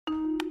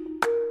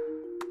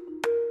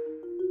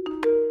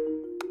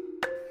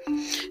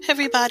Hey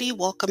everybody,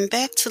 welcome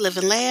back to Live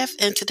and Laugh,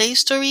 and today's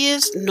story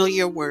is Know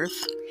Your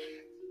Worth.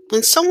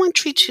 When someone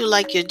treats you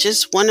like you're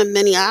just one of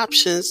many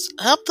options,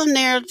 help them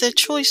narrow their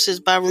choices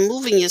by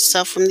removing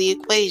yourself from the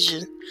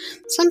equation.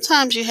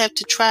 Sometimes you have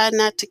to try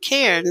not to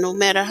care, no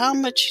matter how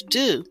much you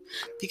do,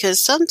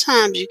 because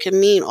sometimes you can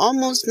mean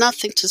almost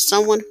nothing to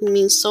someone who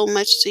means so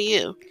much to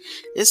you.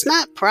 It's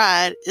not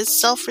pride, it's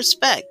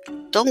self-respect.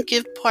 Don't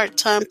give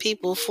part-time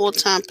people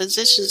full-time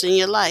positions in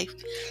your life.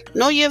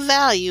 Know your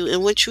value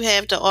and what you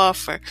have to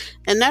offer,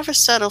 and never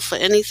settle for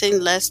anything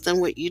less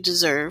than what you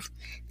deserve.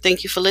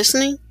 Thank you for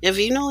listening. If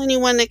you know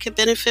anyone that could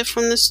benefit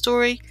from this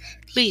story,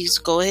 please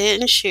go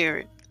ahead and share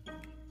it.